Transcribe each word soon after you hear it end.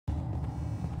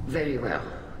Very well.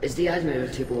 Is the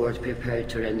Admiralty Board prepared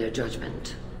to render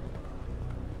judgment?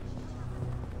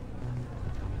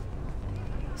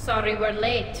 Sorry we're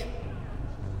late.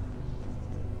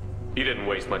 You didn't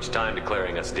waste much time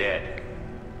declaring us dead.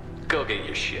 Go get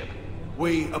your ship.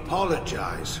 We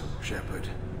apologize, Shepard.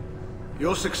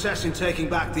 Your success in taking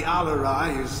back the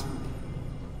Alarai is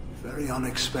very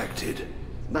unexpected.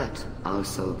 But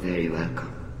also very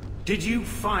welcome. Did you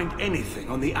find anything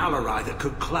on the Alarai that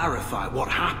could clarify what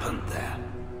happened there?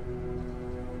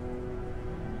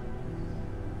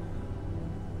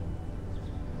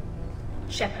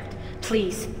 Shepard,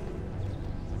 please.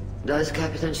 Does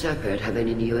Captain Shepard have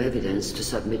any new evidence to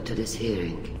submit to this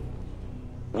hearing?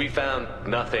 We found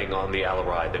nothing on the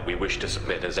Alarai that we wish to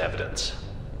submit as evidence.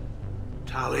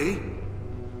 Tali?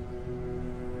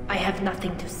 I have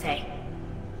nothing to say.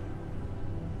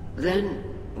 Then,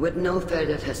 with no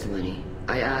further testimony,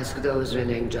 I ask those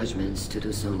rendering judgments to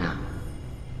do so now.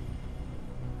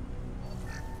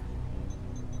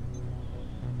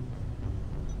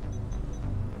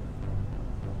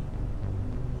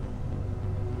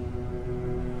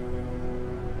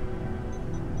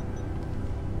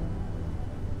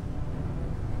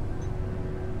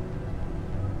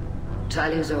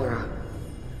 Tali'zorah,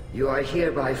 you are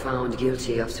hereby found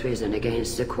guilty of treason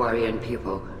against the Quarian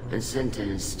people and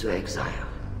sentenced to exile.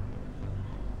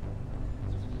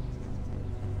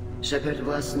 Shepard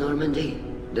was Normandy.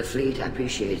 The fleet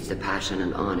appreciates the passion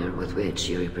and honor with which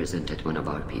you represented one of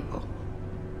our people.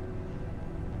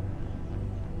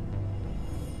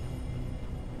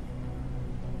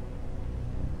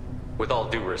 With all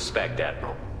due respect,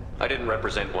 Admiral, I didn't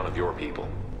represent one of your people.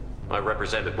 I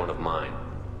represented one of mine.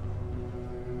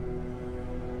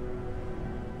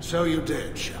 So you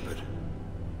did, Shepard.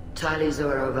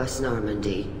 Tali'zorah was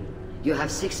Normandy. You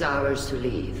have 6 hours to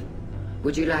leave.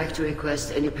 Would you like to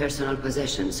request any personal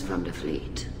possessions from the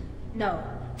fleet? No,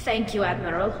 thank you,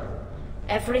 Admiral.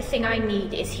 Everything I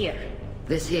need is here.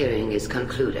 This hearing is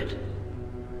concluded.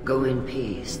 Go in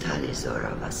peace,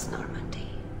 Tali'zorah was Normandy.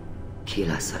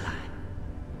 Kila Salai.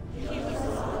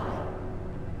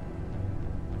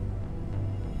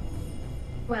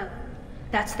 Well,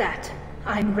 that's that.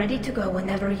 I'm ready to go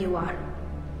whenever you are.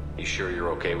 You sure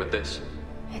you're okay with this?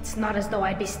 It's not as though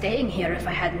I'd be staying here if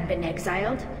I hadn't been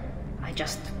exiled. I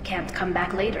just can't come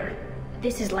back later.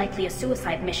 This is likely a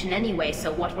suicide mission anyway,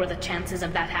 so what were the chances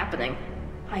of that happening?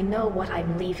 I know what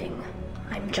I'm leaving.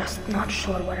 I'm just not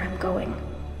sure where I'm going.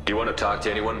 Do you want to talk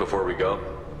to anyone before we go?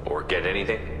 Or get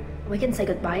anything? We can say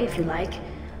goodbye if you like.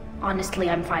 Honestly,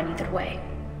 I'm fine either way.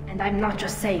 And I'm not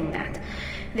just saying that.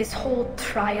 This whole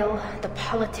trial, the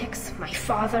politics, my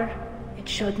father, it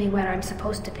showed me where I'm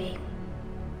supposed to be.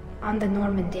 On the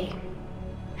Normandy.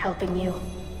 Helping you.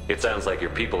 It sounds like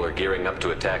your people are gearing up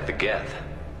to attack the Geth.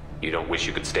 You don't wish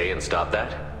you could stay and stop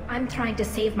that? I'm trying to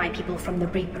save my people from the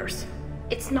Reapers.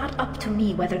 It's not up to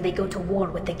me whether they go to war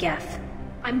with the Geth.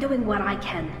 I'm doing what I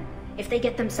can. If they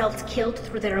get themselves killed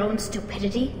through their own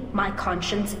stupidity, my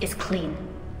conscience is clean.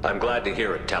 I'm glad to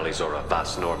hear it, Tali'zorah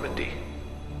vas Normandy.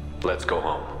 Let's go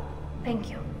home. Thank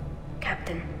you,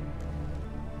 Captain.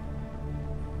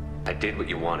 I did what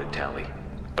you wanted, Tali,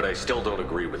 but I still don't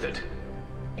agree with it.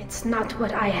 It's not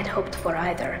what I had hoped for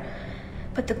either.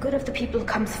 But the good of the people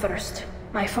comes first.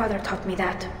 My father taught me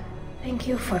that. Thank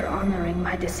you for honoring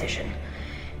my decision.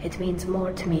 It means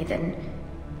more to me than...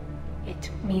 It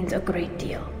means a great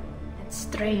deal. It's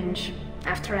strange.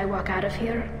 After I walk out of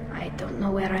here, I don't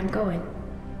know where I'm going.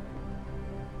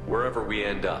 Wherever we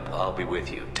end up, I'll be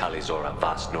with you, Tali'zorah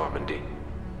vas Normandy.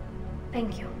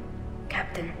 Thank you,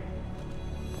 Captain.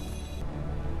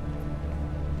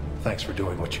 Thanks for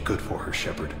doing what you could for her,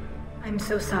 Shepard. I'm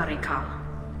so sorry, Cal.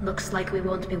 Looks like we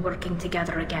won't be working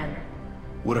together again.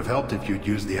 Would have helped if you'd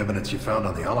used the evidence you found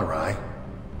on the Alarai.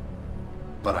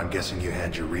 But I'm guessing you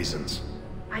had your reasons.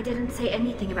 I didn't say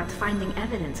anything about finding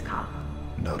evidence, Cal.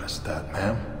 Noticed that,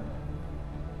 ma'am.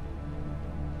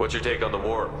 What's your take on the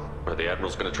war? Are the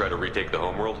Admirals gonna try to retake the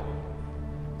homeworld?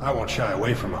 I won't shy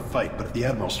away from a fight, but if the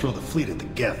Admirals throw the fleet at the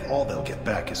Geth, all they'll get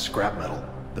back is scrap metal.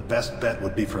 The best bet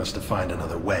would be for us to find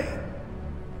another way.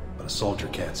 But a soldier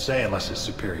can't say unless his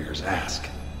superiors ask.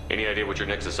 Any idea what your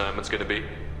next assignment's gonna be?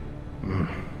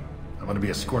 I'm gonna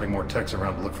be escorting more techs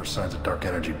around to look for signs of dark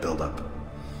energy buildup.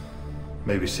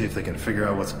 Maybe see if they can figure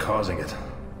out what's causing it.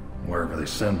 Wherever they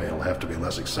send me, it'll have to be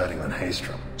less exciting than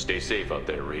Haystrom. Stay safe out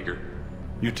there, Rieger.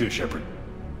 You too, Shepard.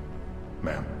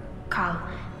 Ma'am. Cal,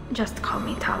 just call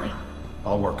me Tali.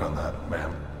 I'll work on that,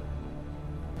 ma'am.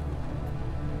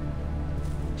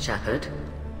 Shepard,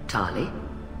 Tali,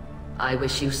 I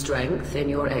wish you strength in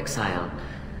your exile.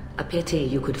 A pity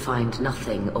you could find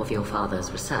nothing of your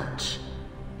father's research.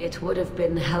 It would have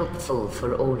been helpful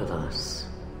for all of us.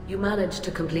 You managed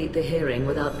to complete the hearing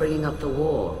without bringing up the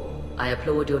war. I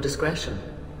applaud your discretion.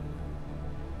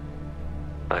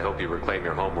 I hope you reclaim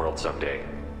your homeworld someday.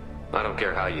 I don't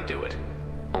care how you do it.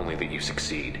 Only that you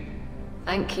succeed.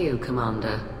 Thank you,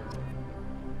 Commander.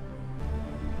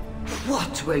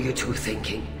 What were you two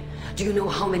thinking? Do you know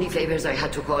how many favors I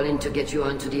had to call in to get you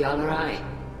onto the Alarai?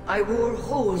 I wore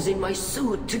holes in my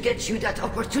suit to get you that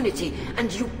opportunity,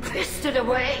 and you pissed it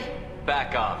away?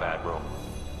 Back off, Admiral.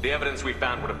 The evidence we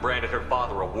found would have branded her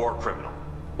father a war criminal.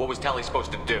 What was Tali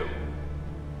supposed to do?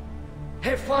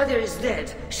 Her father is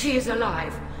dead. She is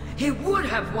alive. He would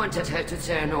have wanted her to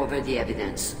turn over the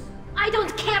evidence. I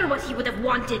don't care what he would have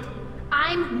wanted.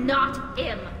 I'm not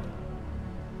him.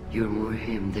 You're more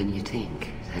him than you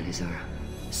think, tali'zorah.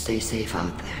 Stay safe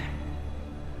out there.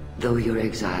 Though you're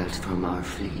exiled from our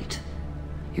fleet,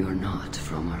 you're not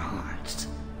from our hearts.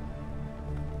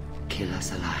 Kill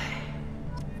us alive.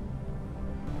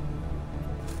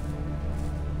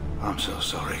 I'm so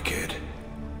sorry, kid.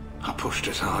 I pushed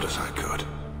as hard as I could.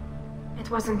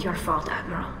 It wasn't your fault,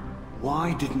 Admiral.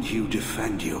 Why didn't you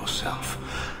defend yourself?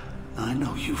 I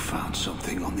know you found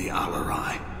something on the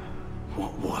Alarai.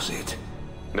 What was it?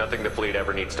 Nothing the fleet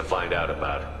ever needs to find out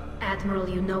about. Admiral,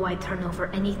 you know I'd turn over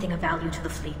anything of value to the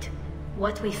fleet.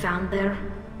 What we found there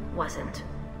wasn't.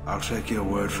 I'll take your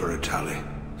word for it, Tali.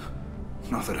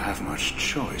 Not that I have much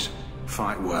choice.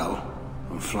 Fight well,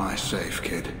 and fly safe,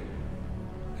 kid.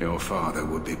 Your father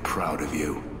would be proud of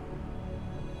you.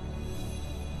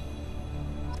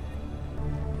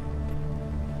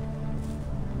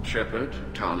 Shepard,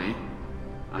 Tali,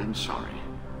 I'm sorry.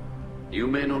 You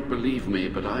may not believe me,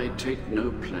 but I take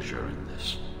no pleasure in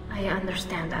this. I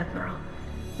understand, Admiral.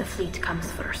 The fleet comes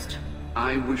first.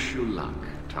 I wish you luck,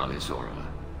 tali'zorah.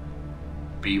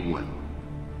 Be well.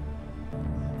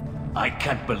 I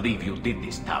can't believe you did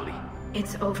this, Tali.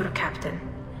 It's over, Captain.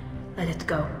 Let it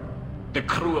go. The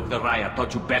crew of the Raya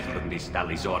taught you better than this,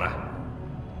 tali'zorah.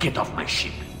 Get off my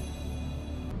ship.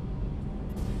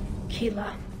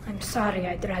 Keela, I'm sorry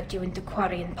I dragged you into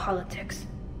Quarian politics.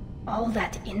 All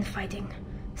that infighting,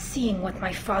 seeing what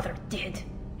my father did.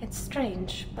 It's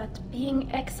strange, but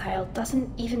being exiled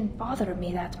doesn't even bother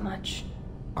me that much.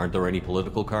 Aren't there any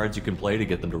political cards you can play to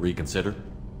get them to reconsider?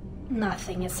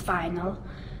 Nothing is final.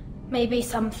 Maybe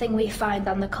something we find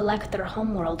on the Collector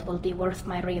homeworld will be worth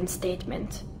my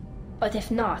reinstatement. But if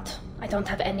not, I don't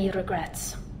have any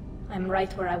regrets. I'm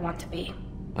right where I want to be.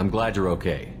 I'm glad you're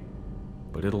okay.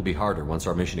 But it'll be harder once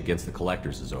our mission against the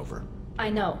Collectors is over.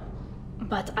 I know.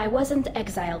 But I wasn't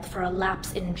exiled for a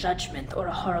lapse in judgment or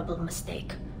a horrible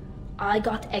mistake. I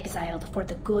got exiled for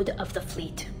the good of the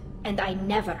fleet. And I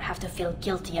never have to feel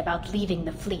guilty about leaving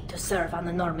the fleet to serve on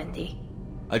the Normandy.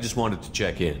 I just wanted to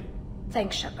check in.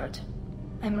 Thanks, Shepard.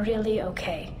 I'm really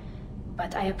okay.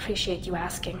 But I appreciate you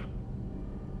asking.